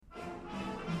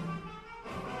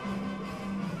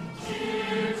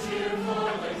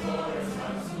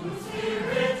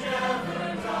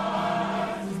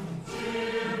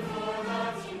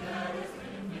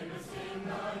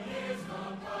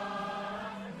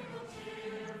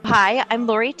Hi, I'm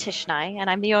Lori Tisinai, and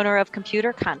I'm the owner of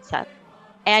Computer Concept.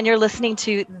 And you're listening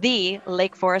to the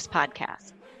Lake Forest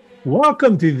Podcast.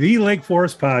 Welcome to the Lake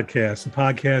Forest Podcast, a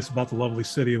podcast about the lovely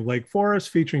city of Lake Forest,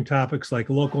 featuring topics like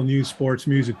local news, sports,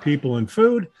 music, people, and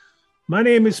food. My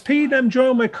name is Pete. I'm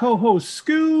joined by my co-host,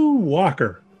 Scoo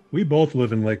Walker. We both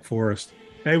live in Lake Forest.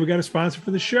 Hey, we got a sponsor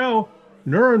for the show,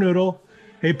 NeuroNoodle.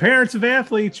 Hey, parents of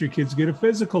athletes, your kids get a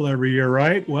physical every year,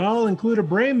 right? Well, include a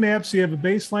brain map so you have a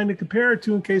baseline to compare it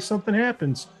to in case something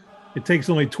happens. It takes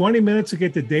only 20 minutes to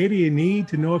get the data you need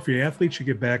to know if your athlete should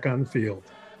get back on the field.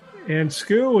 And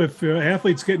Scoo, if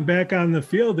athletes getting back on the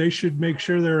field, they should make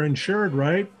sure they're insured,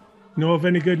 right? Know of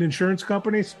any good insurance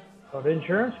companies? Of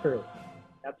insurance group.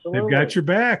 Absolutely. They've got your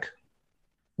back.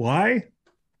 Why?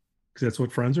 Because that's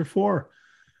what friends are for.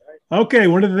 Okay,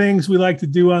 one of the things we like to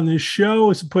do on this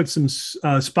show is to put some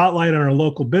spotlight on our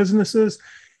local businesses.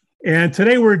 And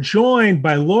today we're joined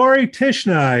by Lori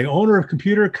Tisinai, owner of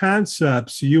Computer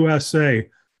Concepts USA.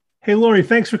 Hey, Lori,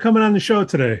 thanks for coming on the show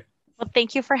today. Well,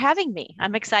 thank you for having me.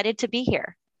 I'm excited to be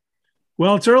here.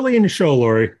 Well, it's early in the show,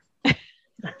 Lori.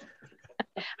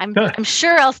 I'm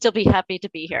sure I'll still be happy to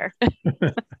be here.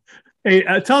 Hey,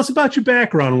 tell us about your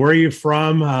background. Where are you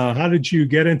from? How did you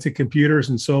get into computers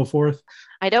and so forth?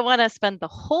 I don't want to spend the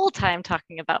whole time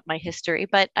talking about my history,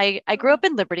 but I grew up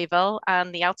in Libertyville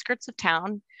on the outskirts of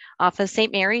town off of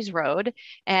St. Mary's Road,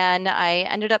 and I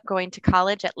ended up going to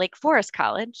college at Lake Forest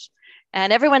College.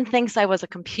 And everyone thinks I was a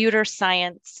computer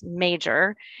science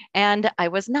major, and I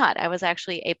was not. I was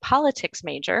actually a politics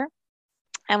major.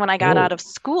 And when I got out of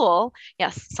school,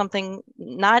 yes, something,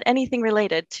 not anything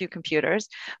related to computers,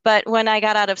 but when I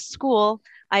got out of school,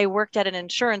 I worked at an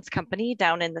insurance company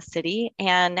down in the city.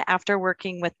 And after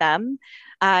working with them,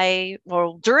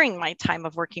 during my time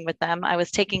of working with them, I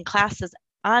was taking classes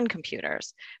on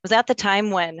computers. It was at the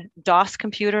time when DOS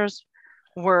computers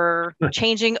were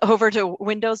changing over to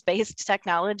Windows-based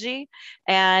technology.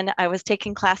 And I was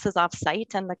taking classes off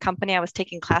site, and the company I was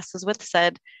taking classes with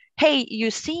said, "Hey, you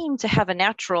seem to have a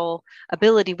natural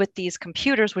ability with these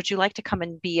computers. Would you like to come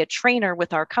and be a trainer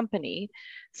with our company?"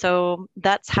 So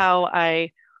that's how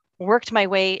I worked my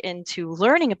way into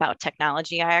learning about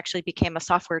technology. I actually became a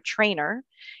software trainer,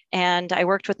 and I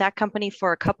worked with that company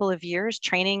for a couple of years,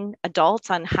 training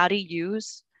adults on how to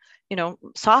use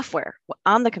software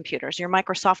on the computers, your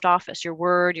Microsoft Office, your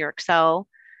Word, your Excel.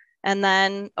 And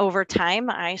then over time,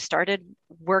 I started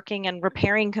working and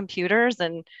repairing computers.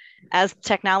 And as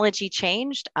technology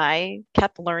changed, I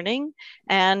kept learning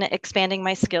and expanding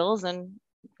my skills. And,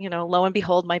 lo and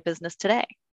behold, my business today.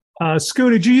 Scoo,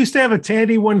 did you used to have a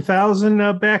Tandy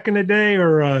 1000 back in the day,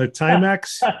 or a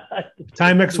Timex?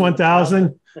 Timex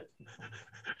 1000?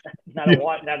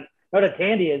 Not a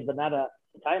Tandy is, but not a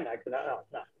Timex.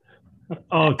 No.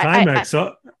 Oh,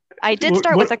 Timex. I did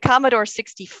start with a Commodore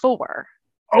 64.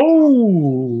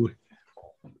 Oh,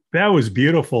 that was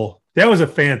beautiful. That was a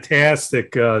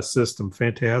fantastic system.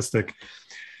 Fantastic.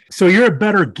 So you're a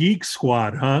Better Geek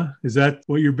Squad, huh? Is that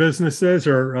what your business is,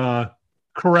 or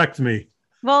correct me?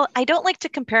 Well, I don't like to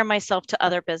compare myself to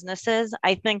other businesses.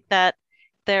 I think that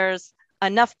there's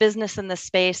enough business in this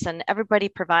space, and everybody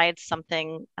provides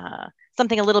something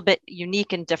a little bit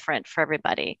unique and different for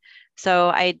everybody.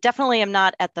 So I definitely am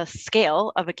not at the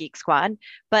scale of a Geek Squad,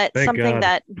 but Thank something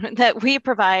God. that we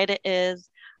provide is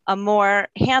a more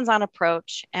hands-on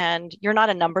approach. And you're not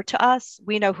a number to us.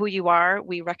 We know who you are.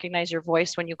 We recognize your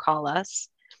voice when you call us.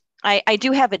 I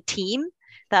do have a team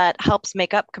that helps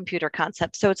make up Computer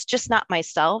Concepts. So it's just not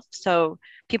myself. So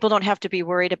people don't have to be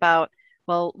worried about,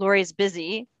 well, Lori's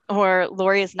busy, or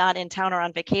Lori is not in town or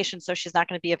on vacation, so she's not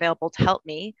going to be available to help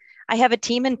me. I have a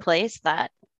team in place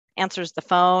that answers the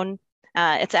phone.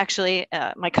 It's actually,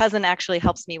 my cousin actually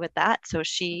helps me with that. So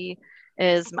she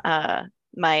is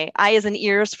my eyes and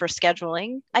ears for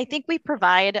scheduling. I think we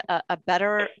provide a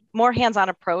better, more hands-on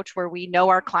approach where we know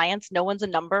our clients. No one's a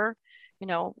number.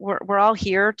 We're all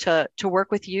here to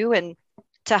work with you and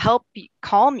to help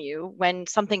calm you when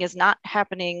something is not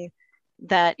happening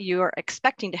that you're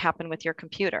expecting to happen with your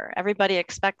computer. Everybody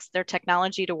expects their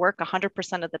technology to work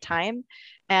 100% of the time.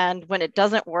 And when it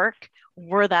doesn't work,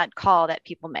 we're that call that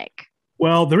people make.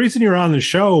 Well, the reason you're on the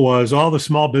show was all the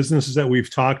small businesses that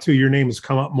we've talked to, your name has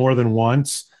come up more than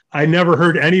once. I never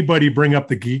heard anybody bring up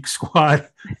the Geek Squad.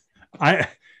 I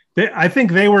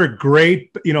think they were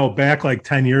great, back like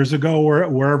 10 years ago,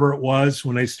 wherever it was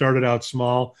when they started out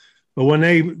small. But when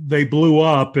they blew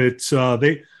up, it's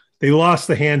they lost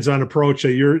the hands-on approach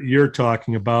that you're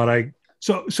talking about.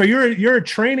 So you're a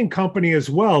training company as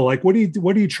well. Like, what do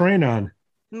you train on?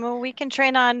 Well, we can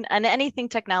train on anything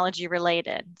technology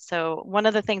related. So one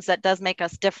of the things that does make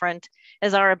us different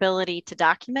is our ability to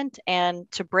document and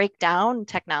to break down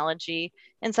technology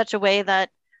in such a way that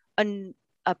an,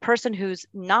 a person who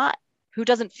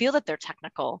doesn't feel that they're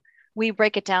technical, we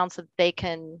break it down so that they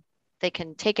can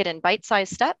take it in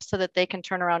bite-sized steps so that they can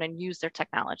turn around and use their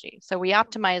technology. So we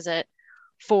optimize it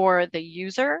for the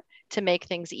user to make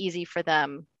things easy for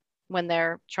them when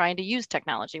they're trying to use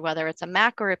technology, whether it's a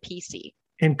Mac or a PC.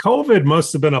 And COVID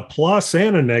must have been a plus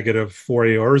and a negative for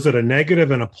you, or is it a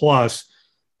negative and a plus?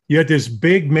 You had this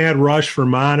big mad rush for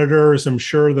monitors. I'm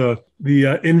sure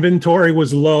the inventory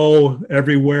was low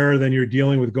everywhere. Then you're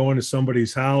dealing with going to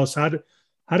somebody's house. How did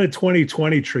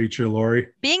 2020 treat you, Lori?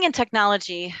 Being in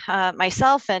technology,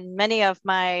 myself and many of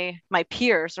my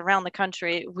peers around the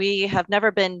country, we have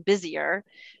never been busier.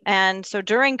 And so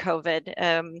during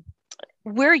COVID,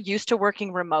 we're used to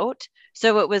working remote.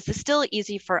 So it was still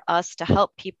easy for us to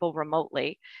help people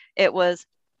remotely. It was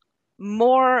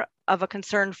more of a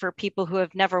concern for people who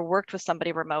have never worked with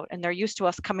somebody remote and they're used to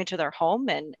us coming to their home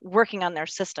and working on their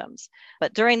systems.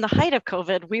 But during the height of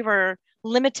COVID, we were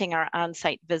limiting our on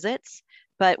site visits.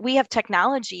 But we have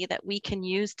technology that we can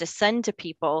use to send to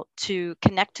people to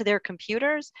connect to their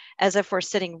computers as if we're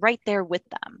sitting right there with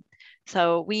them.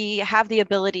 So we have the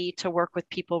ability to work with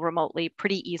people remotely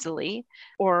pretty easily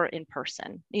or in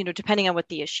person, depending on what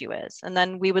the issue is. And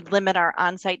then we would limit our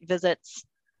on site visits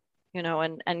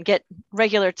and get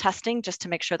regular testing just to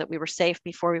make sure that we were safe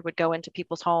before we would go into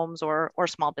people's homes or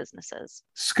small businesses.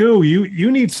 Scoo, you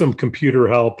need some computer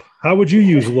help. How would you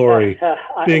use Lori,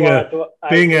 being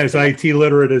as IT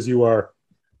literate as you are?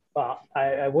 Well,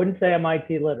 I wouldn't say I'm IT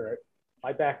literate.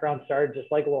 My background started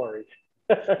just like Lori's.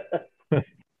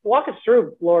 Walk us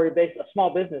through, Lori, a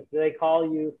small business. Do they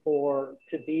call you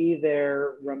to be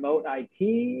their remote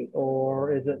IT,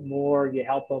 or is it more you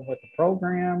help them with the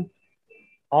program?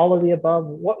 All of the above.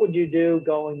 What would you do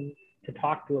going to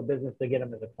talk to a business to get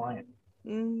them as a client?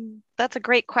 That's a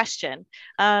great question.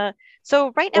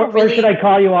 So right now, or should I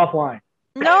call you offline?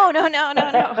 No.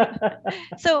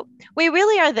 So we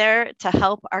really are there to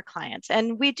help our clients,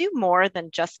 and we do more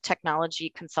than just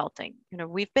technology consulting.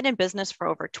 We've been in business for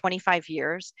over 25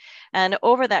 years, and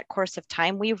over that course of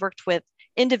time, we've worked with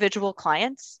individual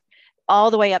clients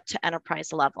all the way up to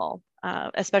enterprise level.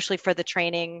 Especially for the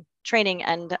training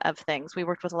end of things. We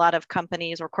worked with a lot of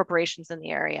companies or corporations in the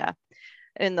area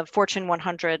in the Fortune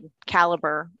 100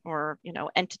 caliber or,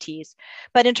 entities.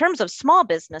 But in terms of small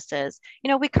businesses,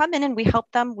 we come in and we help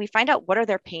them. We find out what are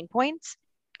their pain points.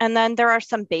 And then there are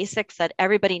some basics that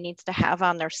everybody needs to have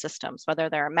on their systems, whether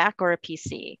they're a Mac or a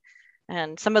PC.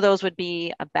 And some of those would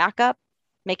be a backup,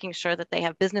 making sure that they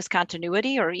have business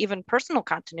continuity or even personal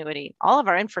continuity. All of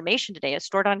our information today is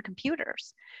stored on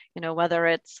computers, whether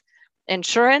it's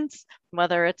insurance,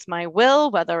 whether it's my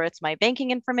will, whether it's my banking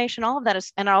information, all of that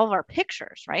is, and all of our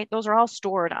pictures, right? Those are all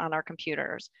stored on our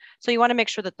computers. So you want to make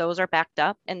sure that those are backed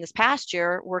up. In this past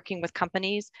year, working with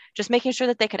companies, just making sure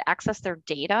that they could access their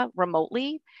data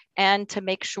remotely and to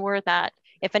make sure that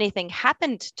if anything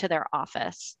happened to their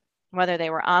office, whether they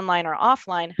were online or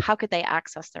offline, how could they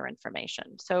access their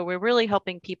information? So we're really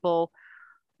helping people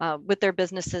with their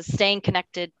businesses staying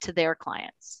connected to their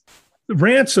clients.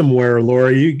 Ransomware,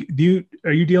 Lori,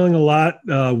 are you dealing a lot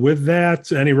with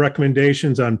that? Any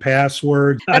recommendations on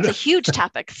passwords? That's a huge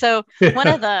topic. So one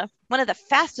of the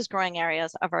fastest growing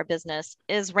areas of our business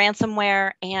is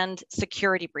ransomware and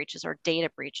security breaches or data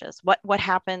breaches. What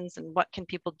happens and what can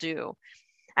people do?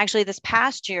 Actually, this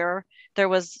past year, there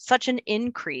was such an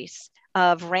increase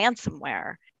of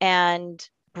ransomware and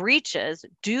breaches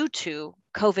due to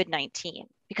COVID-19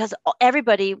 because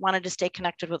everybody wanted to stay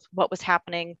connected with what was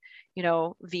happening,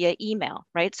 via email,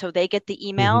 right? So they get the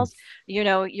emails,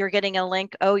 you're getting a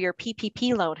link, oh, your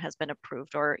PPP loan has been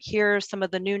approved, or here's some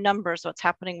of the new numbers, what's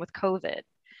happening with COVID.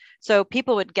 So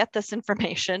people would get this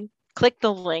information, click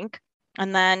the link,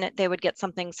 and then they would get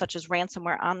something such as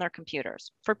ransomware on their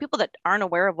computers. For people that aren't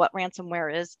aware of what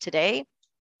ransomware is today,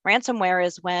 ransomware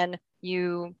is when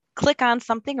you click on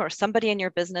something or somebody in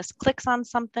your business clicks on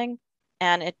something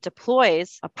and it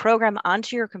deploys a program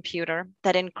onto your computer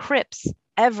that encrypts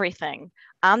everything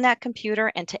on that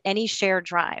computer and to any shared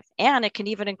drive. And it can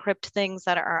even encrypt things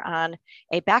that are on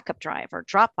a backup drive or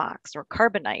Dropbox or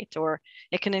Carbonite, or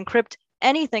it can encrypt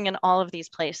anything in all of these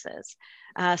places.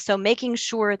 So making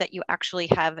sure that you actually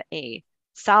have a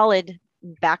solid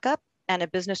backup and a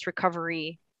business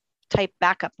recovery type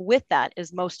backup with that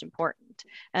is most important.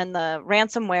 And the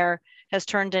ransomware has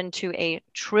turned into a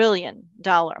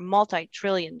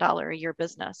multi-trillion dollar a year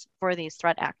business for these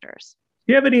threat actors.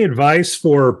 Do you have any advice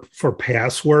for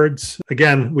passwords?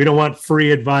 Again, we don't want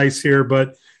free advice here,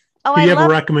 but Oh, do you have a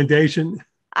recommendation?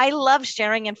 I love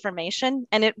sharing information,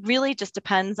 and it really just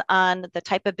depends on the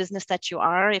type of business that you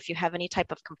are, if you have any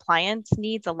type of compliance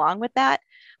needs along with that.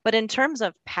 But in terms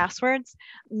of passwords,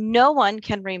 no one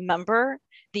can remember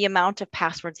the amount of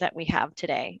passwords that we have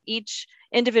today. Each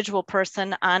individual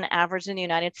person on average in the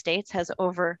United States has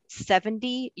over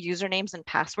 70 usernames and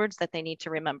passwords that they need to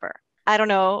remember. I don't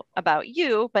know about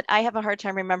you, but I have a hard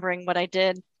time remembering what I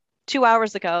did 2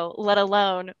 hours ago, let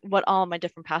alone what all my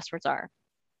different passwords are.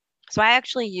 So I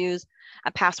actually use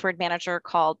a password manager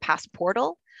called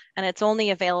Passportal, and it's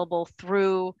only available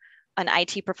through an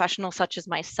IT professional such as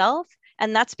myself.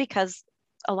 And that's because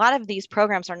a lot of these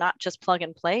programs are not just plug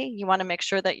and play. You want to make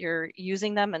sure that you're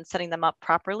using them and setting them up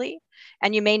properly,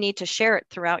 and you may need to share it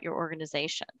throughout your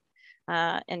organization.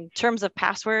 In terms of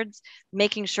passwords,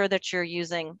 making sure that you're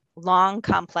using long,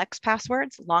 complex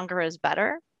passwords, longer is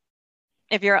better.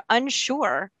 If you're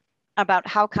unsure about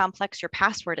how complex your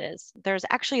password is, there's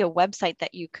actually a website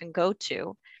that you can go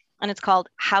to, and it's called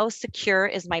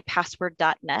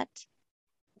howsecureismypassword.net.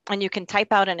 And you can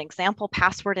type out an example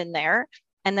password in there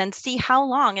and then see how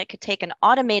long it could take an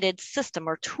automated system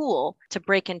or tool to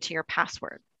break into your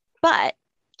password. But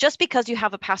just because you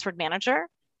have a password manager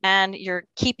and you're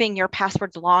keeping your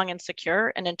passwords long and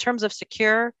secure, and in terms of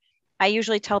secure, I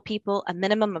usually tell people a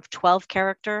minimum of 12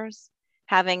 characters,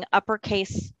 having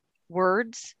uppercase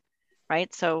words,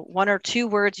 right? So one or two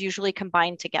words usually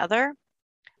combined together.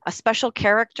 A special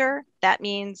character, that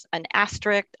means an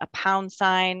asterisk, a pound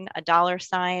sign, a dollar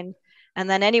sign, and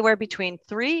then anywhere between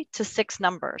 3 to 6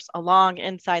 numbers along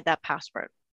inside that password.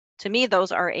 To me,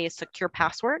 those are a secure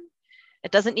password.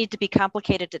 It doesn't need to be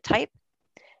complicated to type.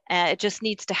 It just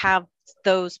needs to have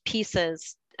those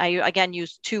pieces. I, again,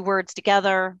 use 2 words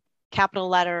together, capital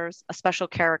letters, a special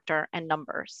character, and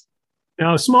numbers.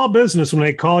 Now, a small business, when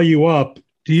they call you up,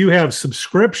 do you have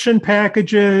subscription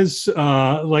packages?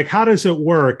 Like, how does it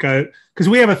work? Because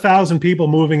we have 1,000 people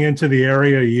moving into the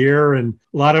area a year, and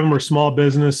a lot of them are small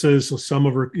businesses. So some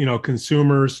of them are,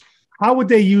 consumers. How would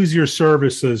they use your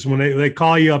services when they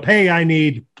call you up? Hey, I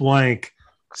need blank.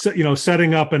 So,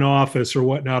 setting up an office or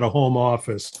whatnot, a home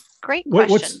office. Great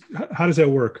question. How does that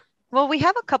work? Well, we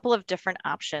have a couple of different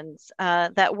options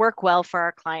that work well for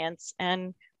our clients,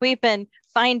 and we've been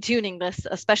fine-tuning this,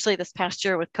 especially this past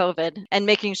year with COVID, and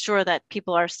making sure that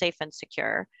people are safe and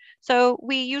secure. So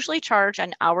we usually charge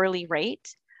an hourly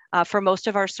rate for most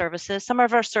of our services. Some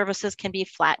of our services can be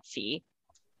flat fee.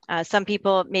 Some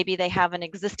people, maybe they have an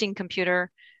existing computer.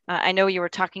 I know you were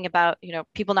talking about,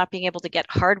 people not being able to get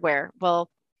hardware. Well,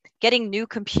 getting new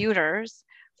computers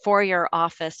for your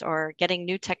office or getting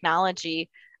new technology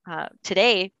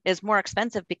today is more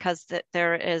expensive because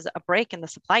there is a break in the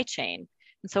supply chain.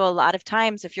 And so a lot of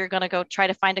times, if you're going to go try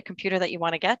to find a computer that you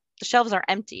want to get, the shelves are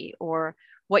empty, or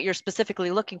what you're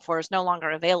specifically looking for is no longer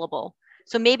available.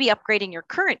 So maybe upgrading your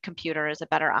current computer is a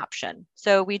better option.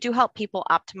 So we do help people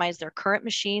optimize their current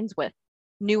machines with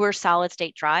newer solid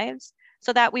state drives,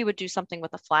 so that we would do something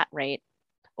with a flat rate.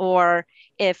 Or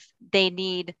if they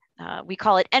need, we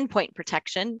call it endpoint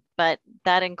protection, but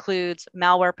that includes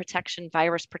malware protection,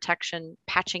 virus protection,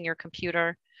 patching your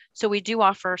computer. So we do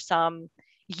offer some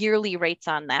yearly rates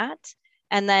on that.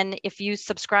 And then if you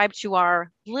subscribe to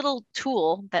our little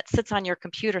tool that sits on your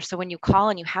computer, so when you call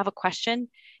and you have a question,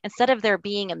 instead of there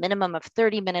being a minimum of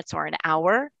 30 minutes or an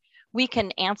hour, we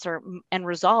can answer and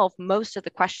resolve most of the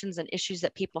questions and issues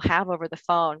that people have over the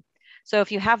phone. So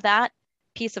if you have that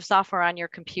piece of software on your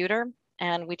computer,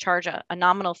 and we charge a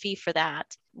nominal fee for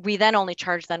that, we then only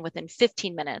charge then within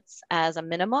 15 minutes as a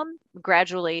minimum,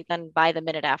 gradually then by the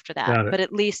minute after that. But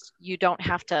at least you don't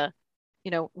have to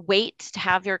wait to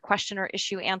have your question or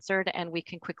issue answered, and we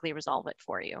can quickly resolve it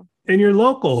for you. And you're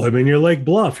local. I mean, you're Lake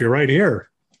Bluff. You're right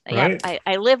here. Right? Yeah,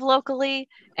 I live locally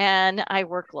and I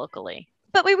work locally.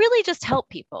 But we really just help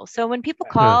people. So when people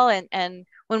call and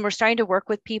when we're starting to work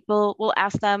with people, we'll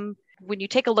ask them, when you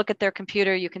take a look at their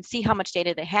computer, you can see how much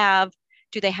data they have.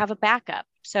 Do they have a backup?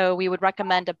 So we would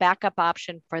recommend a backup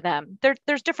option for them.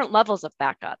 There's different levels of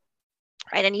backup.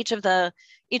 Right, and each of the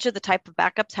type of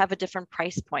backups have a different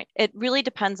price point. It really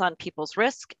depends on people's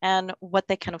risk and what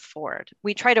they can afford.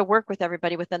 We try to work with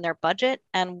everybody within their budget,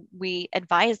 and we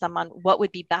advise them on what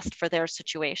would be best for their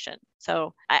situation.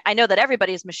 So I know that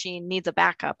everybody's machine needs a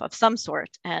backup of some sort,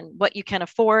 and what you can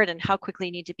afford and how quickly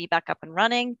you need to be back up and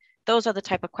running. Those are the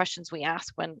type of questions we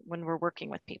ask when we're working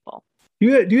with people.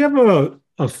 Do you have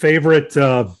a favorite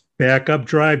backup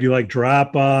drive? Do you like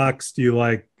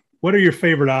Dropbox? What are your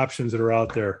favorite options that are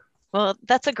out there? Well,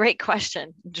 that's a great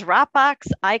question. Dropbox,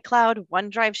 iCloud,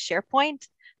 OneDrive, SharePoint,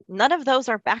 None of those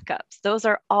are backups. Those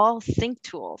are all sync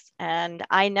tools. And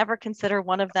I never consider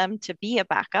one of them to be a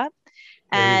backup.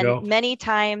 There you And go. many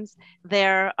times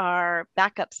there are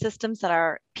backup systems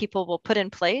that people will put in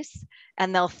place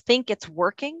and they'll think it's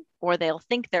working, or they'll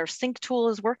think their sync tool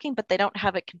is working, but they don't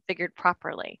have it configured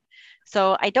properly.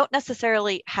 So I don't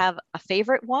necessarily have a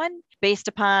favorite one based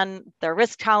upon their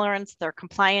risk tolerance, their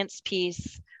compliance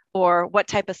piece, or what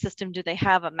type of system do they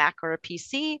have, a Mac or a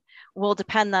PC, will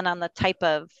depend then on the type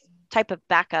of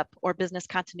backup or business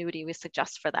continuity we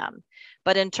suggest for them.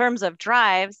 But in terms of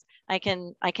drives, I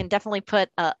can definitely put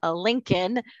a link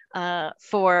in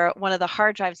for one of the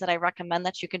hard drives that I recommend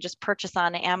that you can just purchase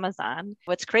on Amazon.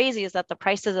 What's crazy is that the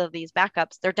prices of these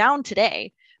backups, they're down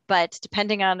today, but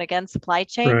depending on, again, supply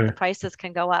chain, Right. the prices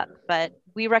can go up. But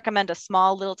we recommend a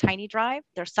small little tiny drive.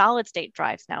 They're solid state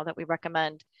drives now that we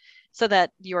recommend, so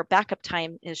that your backup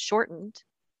time is shortened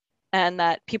and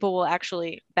that people will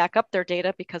actually back up their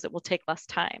data because it will take less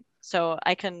time. So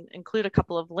I can include a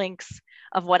couple of links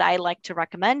of what I like to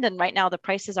recommend. And right now the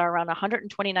prices are around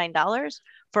 $129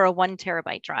 for a 1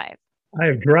 terabyte drive. I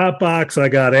have Dropbox, I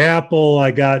got Apple,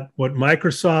 I got what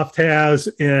Microsoft has.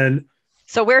 And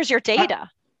so where's your data?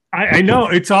 I know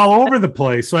it's all over the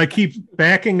place. So I keep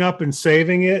backing up and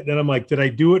saving it. And I'm like, did I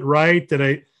do it right?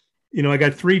 I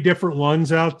got 3 different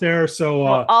ones out there. So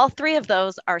well, all 3 of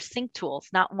those are sync tools.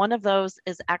 Not one of those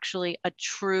is actually a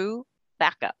true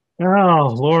backup.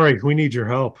 Oh, Lori, we need your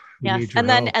help. Yes. And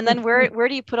then where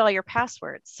do you put all your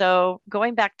passwords? So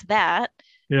going back to that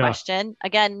question,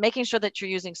 again, making sure that you're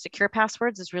using secure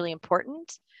passwords is really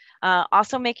important.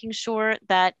 Also making sure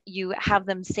that you have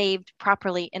them saved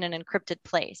properly in an encrypted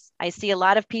place. I see a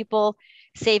lot of people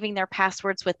saving their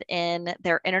passwords within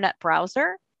their internet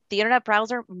browser. The internet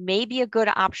browser may be a good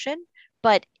option,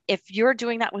 but if you're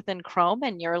doing that within Chrome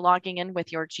and you're logging in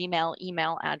with your Gmail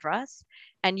email address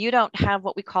and you don't have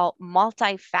what we call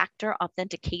multi-factor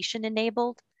authentication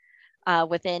enabled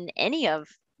within any of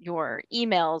your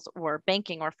emails or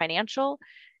banking or financial,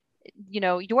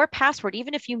 your password,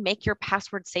 even if you make your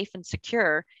password safe and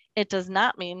secure, it does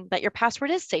not mean that your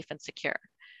password is safe and secure,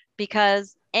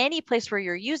 because any place where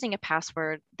you're using a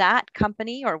password, that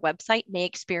company or website may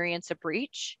experience a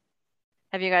breach.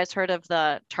 Have you guys heard of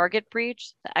the Target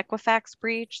breach, the Equifax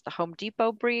breach, the Home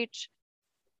Depot breach,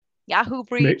 Yahoo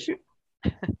breach?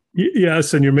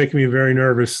 Yes, and you're making me very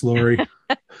nervous, Lori.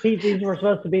 These were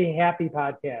supposed to be a happy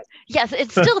podcast. Yes,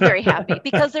 it's still very happy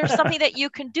because there's something that you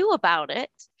can do about it.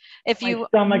 If you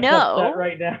know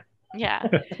right now. Yeah.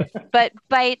 But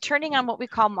by turning on what we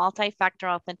call multi-factor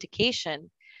authentication,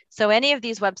 so any of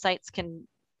these websites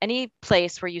any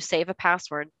place where you save a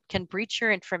password can breach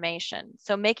your information.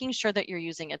 So making sure that you're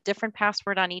using a different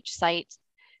password on each site,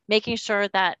 making sure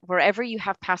that wherever you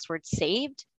have passwords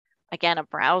saved, again, a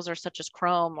browser such as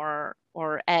Chrome or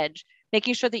Edge,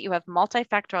 making sure that you have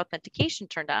multi-factor authentication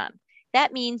turned on.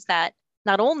 That means that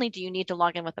not only do you need to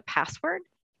log in with a password,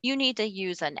 you need to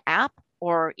use an app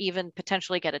or even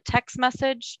potentially get a text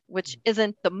message, which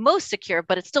isn't the most secure,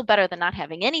 but it's still better than not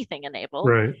having anything enabled.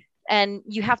 Right. And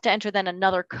you have to enter then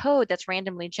another code that's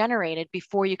randomly generated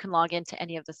before you can log into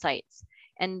any of the sites.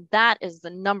 And that is the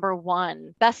number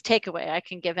one best takeaway I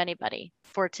can give anybody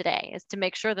for today, is to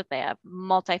make sure that they have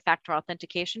multi-factor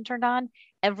authentication turned on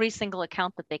every single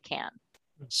account that they can.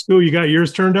 Stu, you got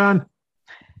yours turned on?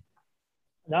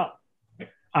 No.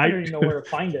 I don't even know where to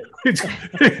find it.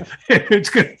 It's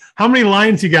good. How many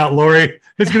lines you got, Lori?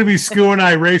 It's going to be Stu and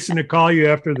I racing to call you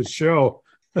after the show.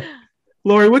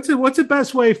 Lori, what's the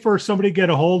best way for somebody to get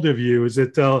a hold of you? Is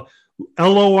it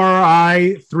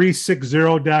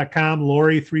LORI360.com,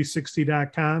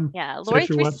 Lori360.com? Yeah, Lori,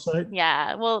 your website?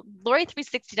 Yeah, well,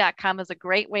 Lori360.com is a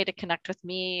great way to connect with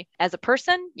me as a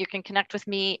person. You can connect with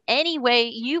me any way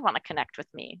you want to connect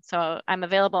with me. So I'm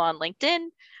available on LinkedIn.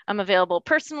 I'm available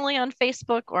personally on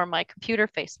Facebook or my computer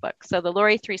Facebook. So the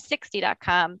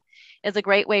Lori360.com is a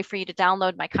great way for you to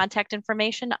download my contact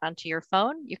information onto your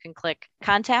phone. You can click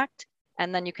contact,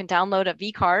 and then you can download a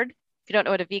V card. If you don't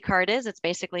know what a V card is, it's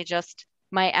basically just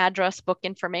my address book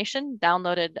information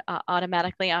downloaded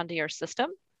automatically onto your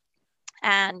system.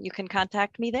 And you can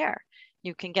contact me there.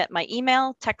 You can get my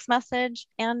email, text message,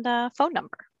 and phone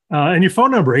number. And your phone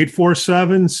number,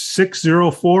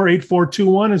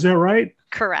 847-604-8421. Is that right?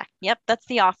 Correct. Yep, that's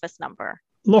the office number.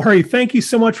 Lori, thank you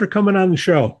so much for coming on the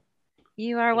show.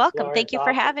 You are welcome. Lori, thank you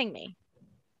for having me.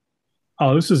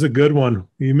 Oh, this is a good one.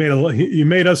 You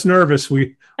made us nervous.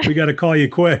 We got to call you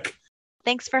quick.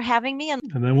 Thanks for having me. And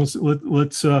then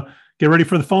let's get ready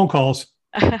for the phone calls.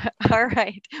 All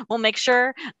right. We'll make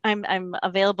sure I'm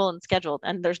available and scheduled.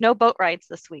 And there's no boat rides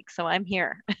this week, so I'm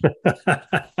here. All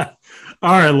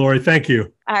right, Lori. Thank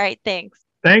you. All right. Thanks.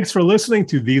 Thanks for listening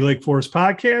to the Lake Forest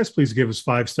Podcast. Please give us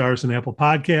 5 stars on Apple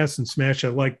Podcasts and smash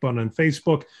that like button on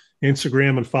Facebook,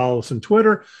 Instagram, and follow us on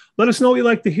Twitter. Let us know what you'd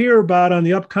like to hear about on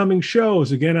the upcoming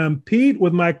shows. Again, I'm Pete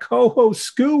with my co-host,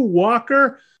 Stu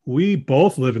Walker. We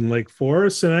both live in Lake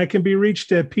Forest, and I can be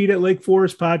reached at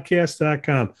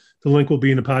pete@lakeforestpodcast.com. The link will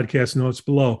be in the podcast notes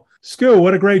below. Stu,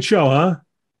 what a great show, huh?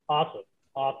 Awesome.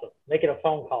 Making a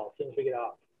phone call as soon as we get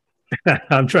off.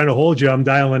 I'm trying to hold you. I'm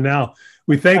dialing now.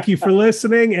 We thank you for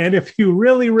listening. And if you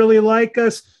really, really like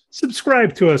us,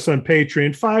 subscribe to us on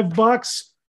Patreon. $5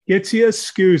 gets you a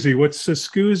scoozy. What's a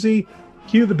scoozy?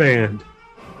 Cue the band.